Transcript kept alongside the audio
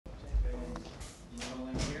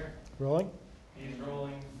Rolling? He's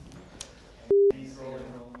rolling. He's rolling.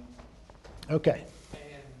 Okay.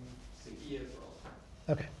 And so he is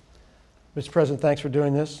rolling. Okay. Mr. President, thanks for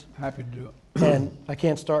doing this. Happy to do it. And I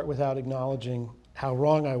can't start without acknowledging how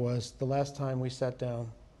wrong I was the last time we sat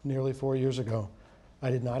down nearly 4 years ago. I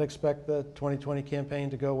did not expect the 2020 campaign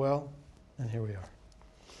to go well, and here we are.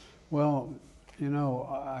 Well, you know,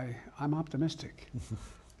 I'm optimistic.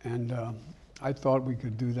 And I thought we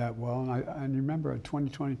could do that well. And remember, in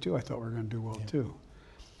 2022, I thought we were going to do well, too.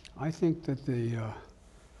 I think that the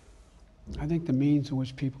means in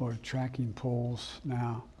which people are tracking polls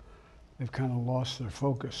now, they've kind of lost their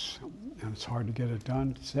focus, and it's hard to get it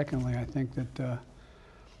done. Secondly, I think that,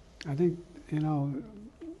 you know,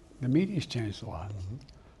 the media's changed a lot.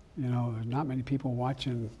 You know, there's not many people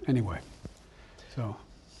watching anyway. So,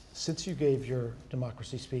 since you gave your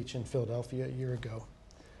democracy speech in Philadelphia a year ago,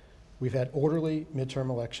 we've had orderly midterm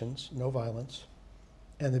elections, no violence,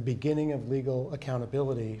 and the beginning of legal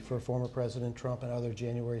accountability for former President Trump and other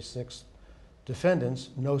January 6th defendants,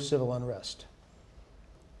 no civil unrest.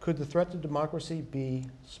 Could the threat to democracy be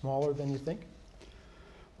smaller than you think?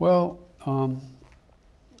 well,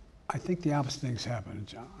 I think the opposite thing's happened,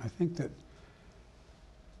 John. I think that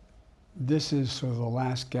this is sort of the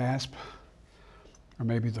last gasp, or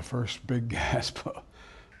maybe the first big gasp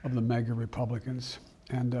of the mega Republicans.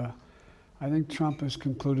 And I think Trump has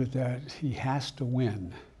concluded that he has to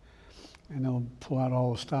win, and he'll pull out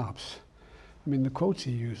all the stops. I mean, the quotes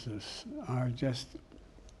he uses are just,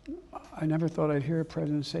 I never thought I'd hear a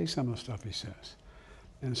president say some of the stuff he says.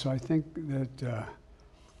 And so I think that,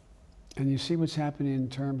 and you see what's happening in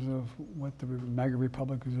terms of what the mega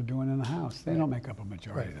Republicans are doing in the House. They don't make up a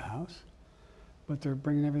majority of the House, but they're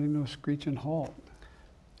bringing everything to a screeching halt.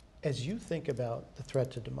 As you think about the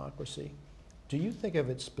threat to democracy, do you think of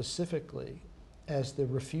it specifically as the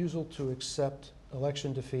refusal to accept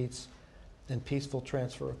election defeats and peaceful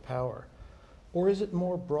transfer of power? Or is it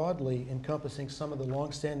more broadly encompassing some of the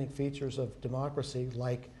longstanding features of democracy,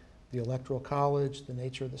 like the Electoral College, the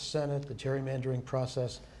nature of the Senate, the gerrymandering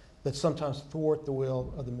process, that sometimes thwart the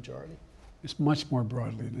will of the majority? It's much more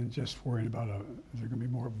broadly than just worrying about is there going to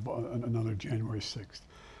be more another January 6th.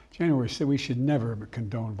 January 6th, we should never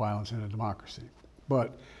condone violence in a democracy.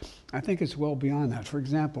 But I think it's well beyond that. For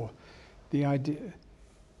example, the idea,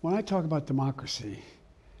 when I talk about democracy,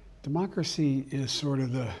 democracy is sort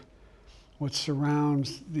of what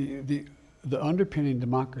surrounds the underpinning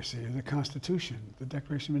democracy, the Constitution, the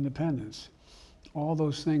Declaration of Independence, all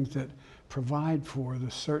those things that provide for the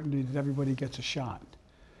certainty that everybody gets a shot.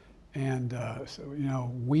 And so, you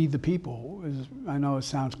know, we the people, I know it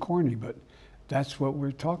sounds corny, but that's what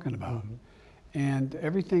we're talking about. And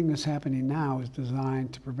everything that's happening now is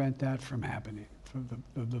designed to prevent that from happening, from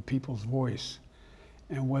the people's voice.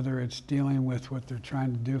 And whether it's dealing with what they're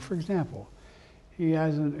trying to do, for example, he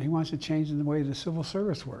wants to change the way the civil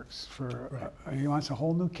service works. He wants a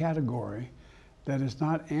whole new category that is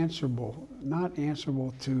not answerable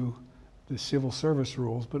to the civil service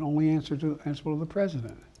rules, but only answerable to the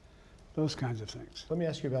president. Those kinds of things. Let me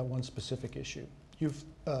ask you about one specific issue. You've,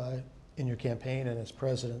 in your campaign and as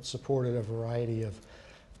president, supported a variety of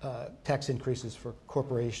tax increases for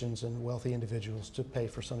corporations and wealthy individuals to pay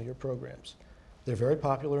for some of your programs. They're very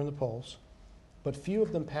popular in the polls, but few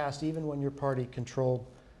of them passed even when your party controlled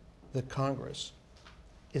the Congress.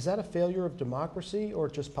 Is that a failure of democracy or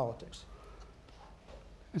just politics?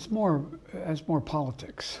 It's more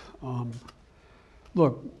politics.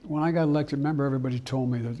 Look, when I got elected, remember everybody told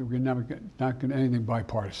me that we're never not going to anything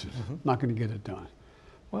bipartisan, not going to get it done.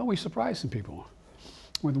 Well, we surprised some people.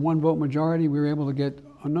 With one vote majority, we were able to get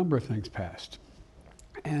a number of things passed,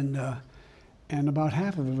 and about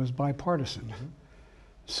half of it was bipartisan.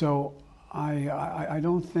 So I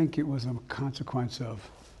don't think it was a consequence of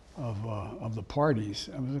the parties.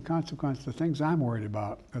 It was a consequence. The things I'm worried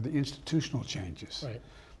about are the institutional changes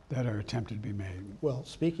that are attempted to be made. Well,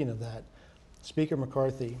 speaking of that, Speaker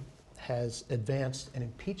McCarthy has advanced an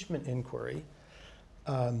impeachment inquiry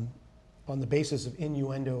on the basis of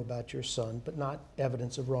innuendo about your son, but not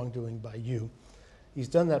evidence of wrongdoing by you. He's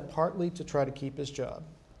done that partly to try to keep his job,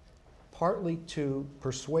 partly to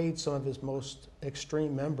persuade some of his most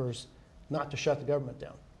extreme members not to shut the government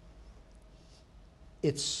down.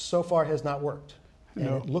 It so far has not worked. And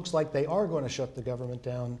it looks like they are going to shut the government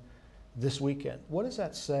down this weekend. What does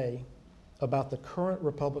that say about the current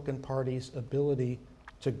Republican Party's ability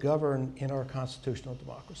to govern in our constitutional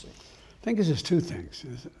democracy? I think it's just two things.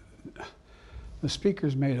 The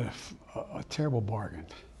Speaker's made a terrible bargain.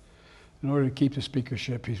 In order to keep the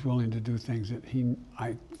speakership, he's willing to do things that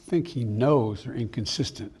I think he knows are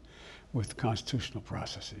inconsistent with constitutional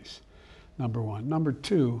processes. number one. Number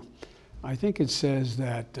two, I think it says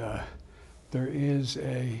that there is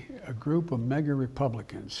a group of mega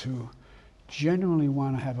Republicans who genuinely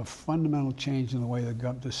want to have a fundamental change in the way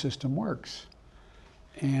the system works.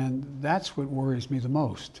 And that's what worries me the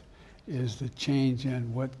most, is the change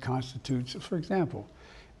in what constitutes, for example,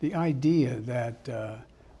 the idea that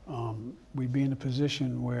we'd be in a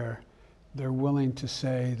position where they're willing to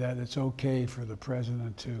say that it's okay for the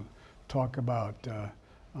president to talk about,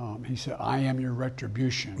 he said, I am your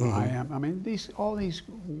retribution. I mean, all these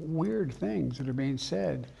weird things that are being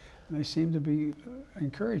said, and they seem to be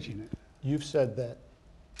encouraging it. You've said that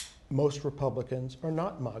most Republicans are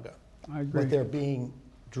not MAGA. I agree. But they're being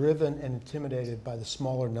driven and intimidated by the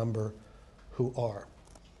smaller number who are.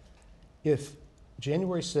 If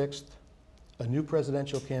January 6th, a new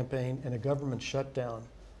presidential campaign and a government shutdown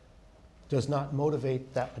does not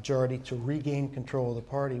motivate that majority to regain control of the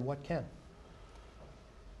party, what can?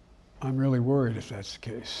 I'm really worried if that's the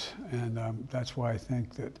case. And that's why I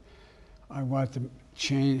think that I want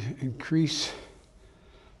to increase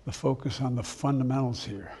the focus on the fundamentals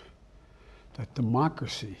here. That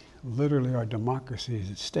democracy, literally our democracy, is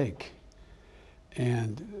at stake.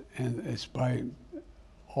 And it's by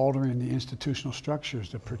altering the institutional structures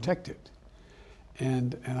to protect it.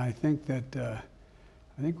 And I think that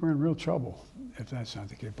I think we're in real trouble if that's not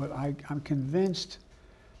the case. But I'm convinced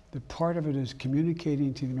that part of it is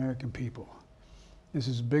communicating to the American people. This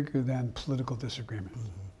is bigger than political disagreement.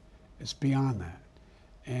 It's beyond that.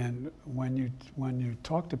 And when you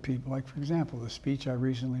talk to people, like for example, the speech I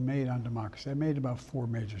recently made on democracy, I made about 4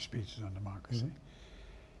 major speeches on democracy.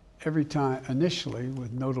 Every time, initially,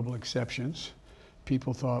 with notable exceptions,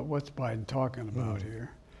 people thought, what's Biden talking about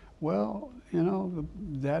here? Well, you know, the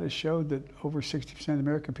data showed that over 60% of the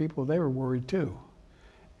American people, they were worried too.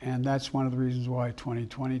 And that's one of the reasons why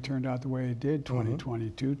 2020 turned out the way it did,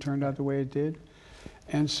 2022 turned out the way it did.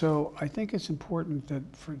 And so I think it's important that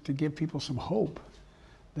to give people some hope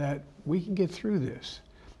that we can get through this.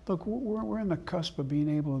 Look, we're on the cusp of being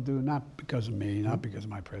able to do, not because of me, not because of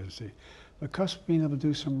my presidency, the cusp of being able to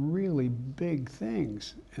do some really big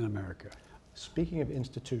things in America. Speaking of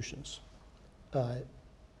institutions,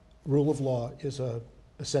 rule of law is an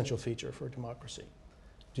essential feature for democracy.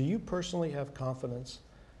 Do you personally have confidence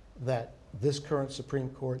that this current Supreme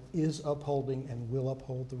Court is upholding and will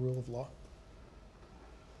uphold the rule of law?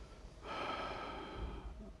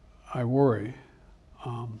 I worry.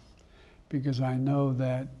 Because I know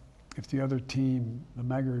that if the other team, the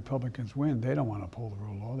MAGA Republicans, win, they don't want to uphold the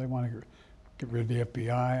rule of law. They want to get rid of the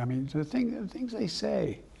FBI. I mean, the things they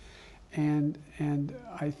say. And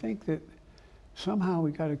I think that somehow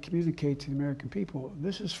we got to communicate to the American people,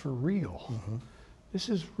 this is for real. This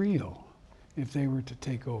is real if they were to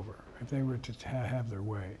take over, if they were to have their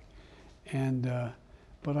way. And,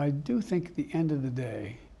 but I do think at the end of the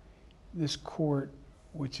day, this court,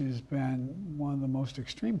 which has been one of the most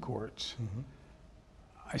extreme courts,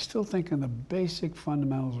 I still think in the basic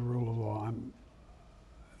fundamentals of rule of law,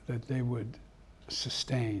 that they would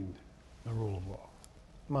sustain the rule of law.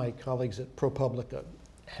 My colleagues at ProPublica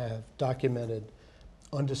have documented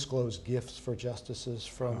undisclosed gifts for justices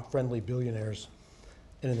from friendly billionaires.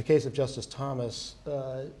 And in the case of Justice Thomas,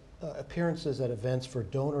 appearances at events for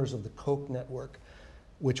donors of the Koch network,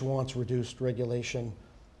 which wants reduced regulation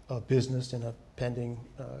of business in a pending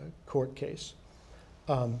court case.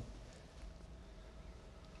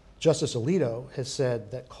 Justice Alito has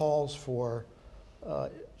said that calls for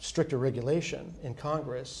stricter regulation in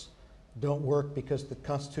Congress don't work because the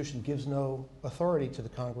Constitution gives no authority to the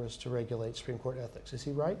Congress to regulate Supreme Court ethics. Is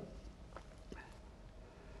he right?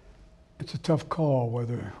 It's a tough call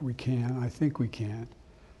whether we can. I think we can.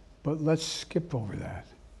 But let's skip over that.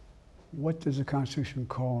 What does the Constitution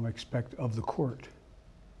call and expect of the court?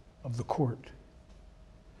 Of the court.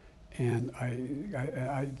 And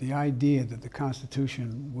the idea that the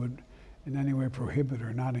Constitution would in any way prohibit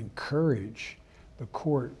or not encourage the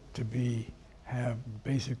court to have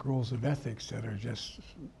basic rules of ethics that are just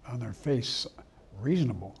on their face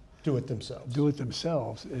reasonable. Do it themselves. Do it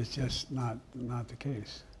themselves is just not the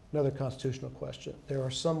case. Another constitutional question. There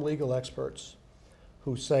are some legal experts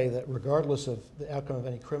who say that regardless of the outcome of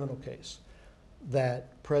any criminal case,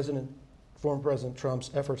 that former President Trump's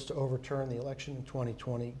efforts to overturn the election in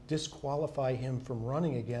 2020 disqualify him from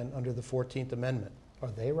running again under the 14th Amendment.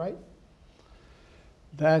 Are they right?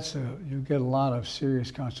 You get a lot of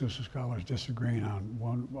serious constitutional scholars disagreeing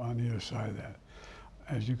on either side of that.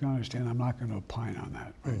 As you can understand, I'm not going to opine on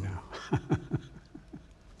that right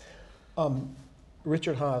now.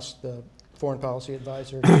 Richard Haas, the foreign policy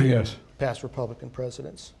advisor yes. to past Republican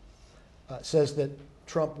presidents, says that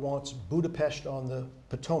Trump wants Budapest on the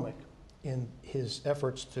Potomac in his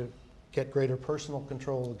efforts to get greater personal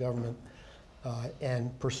control of the government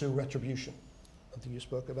and pursue retribution, something you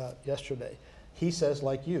spoke about yesterday. He says,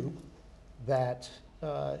 like you, that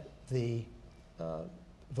the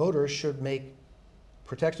voters should make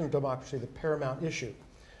protection of democracy the paramount issue,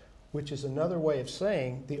 which is another way of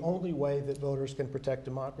saying the only way that voters can protect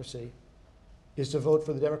democracy is to vote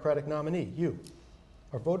for the Democratic nominee, you.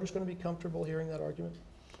 Are voters going to be comfortable hearing that argument?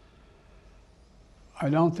 I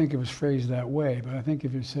don't think it was phrased that way, but I think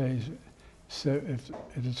if it says, so if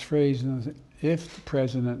it's phrased, if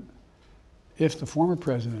the former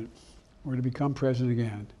president were to become president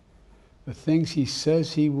again, the things he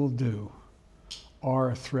says he will do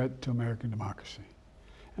are a threat to American democracy.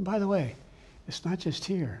 And by the way, it's not just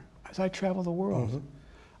here. As I travel the world,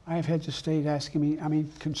 I have heads of state asking me,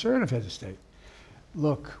 conservative heads of state,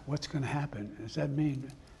 look, what's going to happen? Does that mean?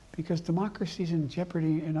 Because democracy is in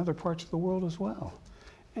jeopardy in other parts of the world as well.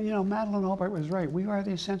 And you know, Madeleine Albright was right. We are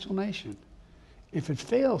the essential nation. If it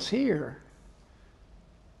fails here,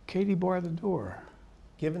 Katie bar the door.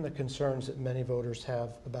 Given the concerns that many voters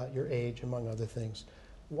have about your age, among other things,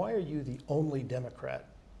 why are you the only Democrat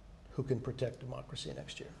who can protect democracy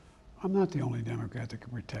next year? I'm not the only Democrat that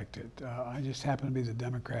can protect it. I just happen to be the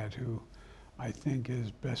Democrat who I think is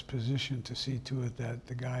best positioned to see to it that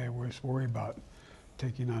the guy who was worried about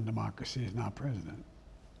taking on democracy is not president.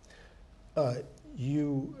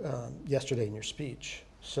 You, yesterday in your speech,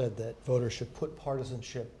 said that voters should put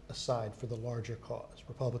partisanship aside for the larger cause,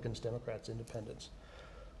 Republicans, Democrats, Independents.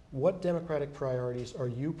 What Democratic priorities are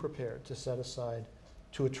you prepared to set aside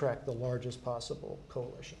to attract the largest possible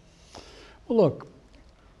coalition? Well, look,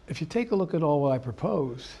 if you take a look at all what I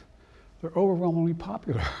propose, they're overwhelmingly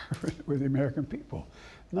popular with the American people.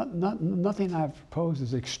 Nothing I've proposed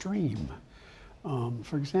is extreme.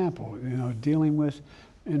 For example, you know, dealing with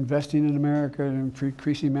investing in America and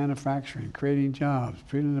increasing manufacturing, creating jobs,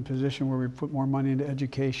 putting in a position where we put more money into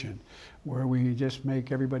education, where we just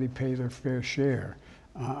make everybody pay their fair share.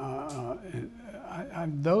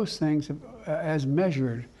 Those things, as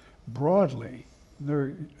measured broadly,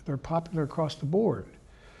 they're popular across the board.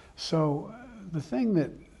 So the thing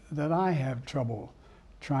that I have trouble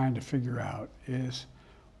trying to figure out is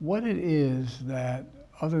what it is that,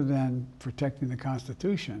 other than protecting the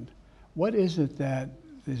Constitution, what is it that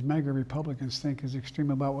these mega Republicans think is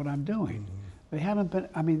extreme about what I'm doing? They haven't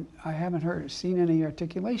been, I haven't seen any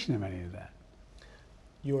articulation of any of that.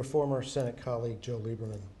 Your former Senate colleague, Joe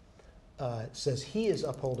Lieberman, says he is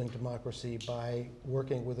upholding democracy by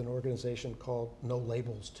working with an organization called No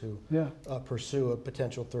Labels to pursue a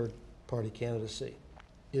potential third-party candidacy.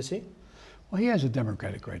 Is he? Well, he has a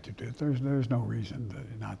democratic right to do it. There's no reason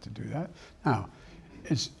not to do that. Now,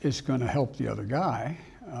 it's going to help the other guy,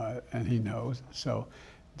 and he knows. So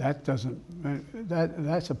that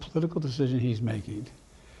that's a political decision he's making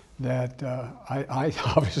that I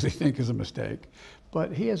obviously think is a mistake,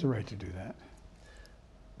 but he has a right to do that.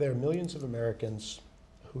 There are millions of Americans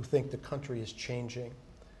who think the country is changing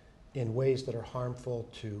in ways that are harmful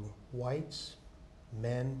to whites,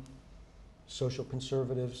 men, social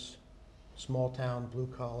conservatives, small-town,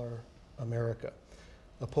 blue-collar America.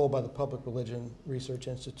 A poll by the Public Religion Research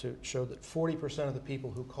Institute showed that 40% of the people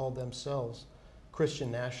who call themselves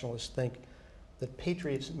Christian nationalists think that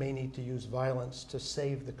patriots may need to use violence to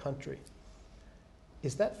save the country.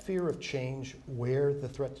 Is that fear of change where the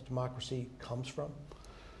threat to democracy comes from?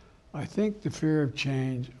 I think the fear of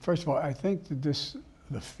change, first of all, I think that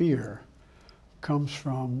the fear comes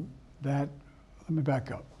from that. Let me back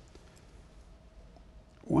up.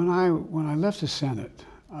 When I left the Senate,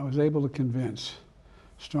 I was able to convince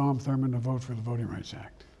Strom Thurmond to vote for the Voting Rights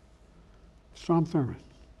Act. Strom Thurmond.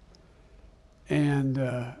 And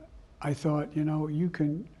I thought, you know, you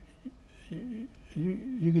can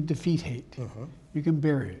defeat hate. You can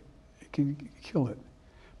bury it. You can kill it.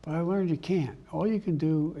 But I learned you can't. All you can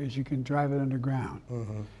do is you can drive it underground.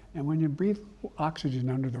 And when you breathe oxygen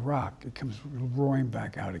under the rock, it comes roaring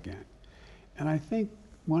back out again. And I think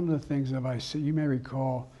one of the things that I said, you may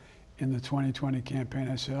recall in the 2020 campaign,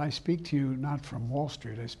 I said, I speak to you not from Wall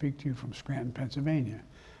Street, I speak to you from Scranton, Pennsylvania.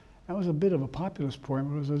 That was a bit of a populist point,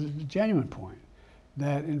 but it was a genuine point,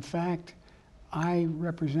 that in fact, I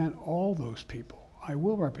represent all those people. I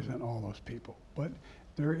will represent all those people, but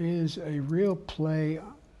there is a real play.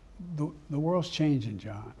 The world's changing,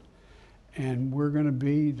 John, and we're going to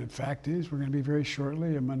be, the fact is, we're going to be very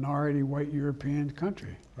shortly a minority white European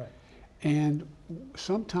country. Right. And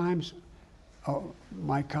sometimes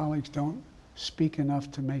my colleagues don't speak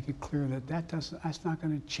enough to make it clear that that's not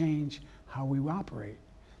going to change how we operate.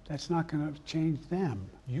 That's not going to change them.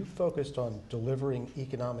 You focused on delivering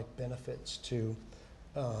economic benefits to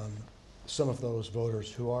some of those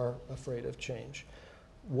voters who are afraid of change.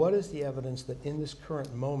 What is the evidence that in this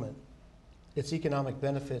current moment, it's economic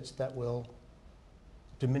benefits that will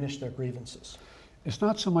diminish their grievances? It's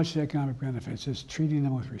not so much the economic benefits, it's treating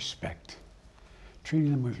them with respect.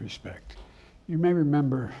 Treating them with respect. You may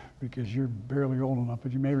remember, because you're barely old enough,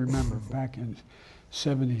 but you may remember back in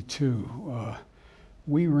 '72,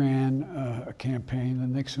 we ran a campaign that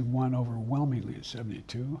Nixon won overwhelmingly in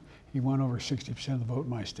 '72. He won over 60% of the vote in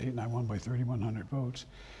my state, and I won by 3,100 votes.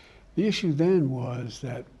 The issue then was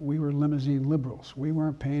that we were limousine liberals. We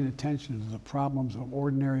weren't paying attention to the problems of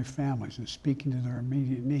ordinary families and speaking to their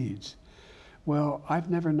immediate needs. Well, I've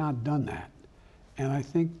never not done that. And I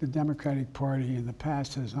think the Democratic Party in the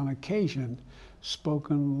past has, on occasion,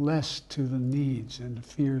 spoken less to the needs and the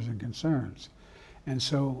fears and concerns. And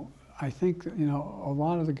so I think, you know, a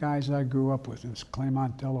lot of the guys I grew up with in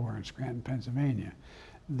Claymont, Delaware, and Scranton, Pennsylvania,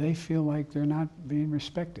 they feel like they're not being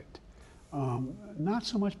respected. Not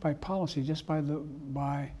so much by policy, just by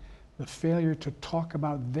the failure to talk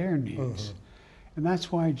about their needs. Mm-hmm. And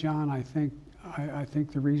that's why, John, I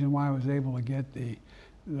think the reason why I was able to get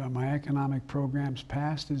my economic programs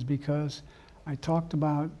passed is because I'm talking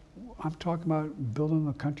about building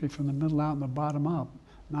the country from the middle out and the bottom up,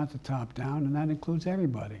 not the top down, and that includes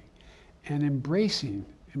everybody. And embracing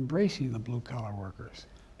the blue-collar workers.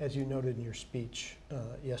 As you noted in your speech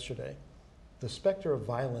yesterday, the specter of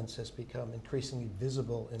violence has become increasingly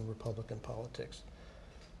visible in Republican politics.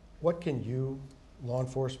 What can you, law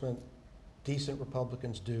enforcement, decent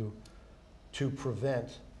Republicans do to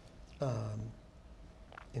prevent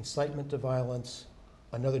incitement to violence,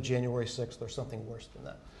 another January 6th, or something worse than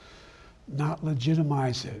that? Not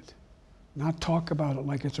legitimize it. Not talk about it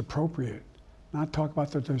like it's appropriate. Not talk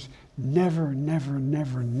about that there's never, never,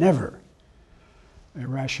 never, never a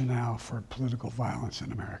rationale for political violence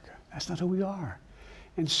in America. That's not who we are.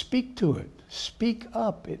 And speak to it. Speak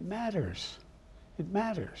up. It matters. It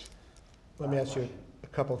matters. Let me ask you a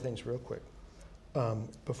couple of things real quick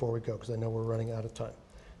before we go, because I know we're running out of time.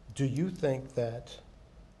 Do you think that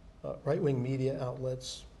right-wing media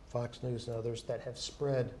outlets, Fox News and others, that have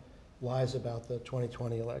spread lies about the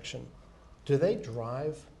 2020 election, do they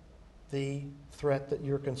drive the threat that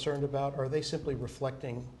you're concerned about, or are they simply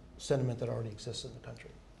reflecting sentiment that already exists in the country?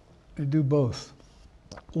 They do both.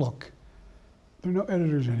 Look, there are no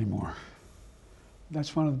editors anymore.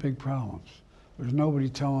 That's one of the big problems. There's nobody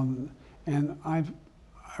telling, and I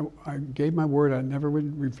gave my word I never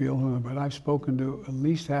would reveal who, but I've spoken to at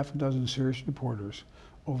least half a dozen serious reporters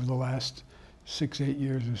over the last 6-8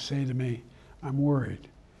 years who say to me, I'm worried.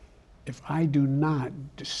 If I do not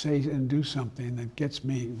say and do something that gets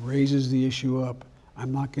me, raises the issue up,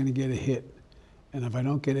 I'm not going to get a hit. And if I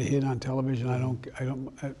don't get a hit on television,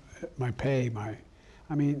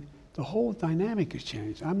 I mean, the whole dynamic has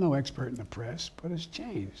changed. I'm no expert in the press, but it's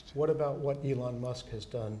changed. What about what Elon Musk has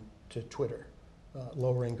done to Twitter,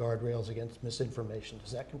 lowering guardrails against misinformation?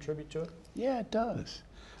 Does that contribute to it? Yeah, it does.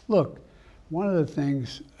 Look, one of the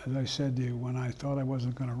things, as I said to you, when I thought I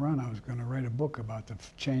wasn't going to run, I was going to write a book about the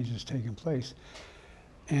changes taking place.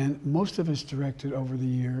 And most of it's directed over the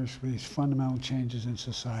years with these fundamental changes in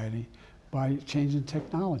society by changing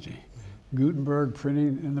technology. Mm-hmm. Gutenberg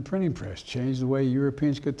printing in the printing press changed the way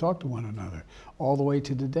Europeans could talk to one another, all the way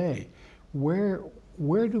to today. Where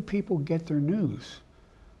do people get their news?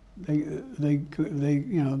 They go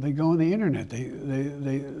on the internet.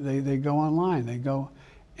 They go online. They go,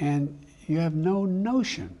 and you have no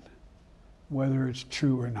notion whether it's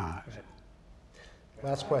true or not.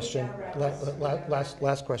 Last question.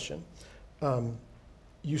 Last question.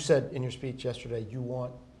 You said in your speech yesterday you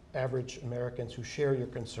want average Americans who share your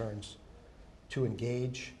concerns to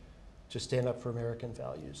engage, to stand up for American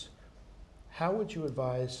values. How would you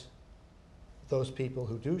advise those people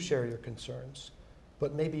who do share your concerns,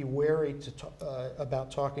 but may be wary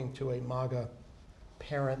about talking to a MAGA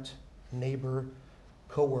parent, neighbor,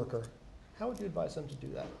 coworker? How would you advise them to do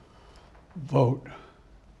that? Vote.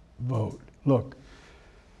 Vote. Look,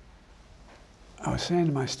 I was saying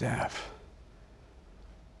to my staff,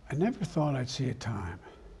 I never thought I'd see a time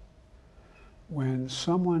when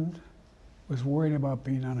someone was worried about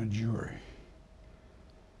being on a jury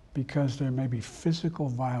because there may be physical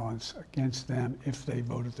violence against them if they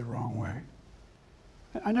voted the wrong way.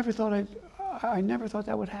 I never thought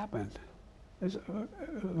that would happen. It's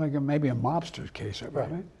like maybe a mobster's case, right?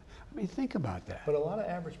 I mean, think about that. But a lot of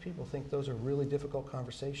average people think those are really difficult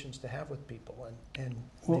conversations to have with people and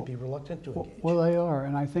may be reluctant to engage. Well, they are,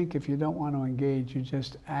 and I think if you don't want to engage, you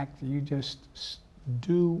just act, you just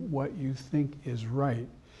do what you think is right,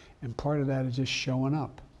 and part of that is just showing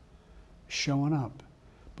up.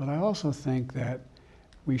 But I also think that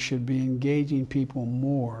we should be engaging people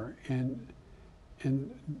more and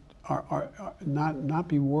not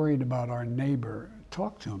be worried about our neighbor.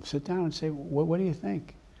 Talk to them. Sit down and say, what do you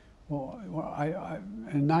think? Well,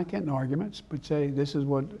 and not get in arguments, but say, this is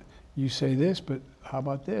what you say this, but how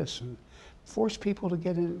about this? And force people to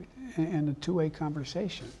get in a two-way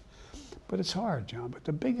conversation. But it's hard, John. But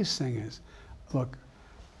the biggest thing is, look,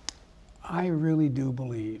 I really do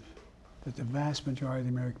believe that the vast majority of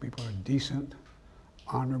the American people are decent,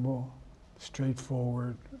 honorable,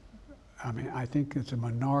 straightforward. I mean, I think it's a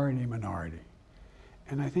minority.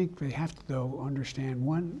 And I think they have to, though, understand,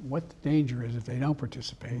 one, what the danger is if they don't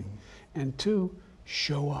participate, and two,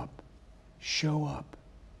 show up. Show up.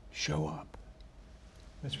 Show up.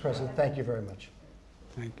 Mr. President, thank you very much.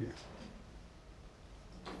 Thank you.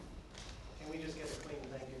 Can we just get a clean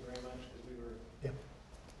thank you very much, because we were, Yep.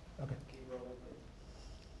 Okay. keep rolling.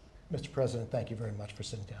 Mr. President, thank you very much for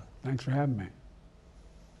sitting down. Thanks for having me.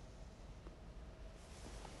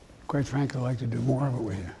 Quite frankly, I'd like to do more of it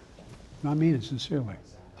with you. I mean it sincerely.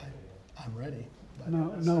 I'm ready. but-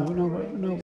 No,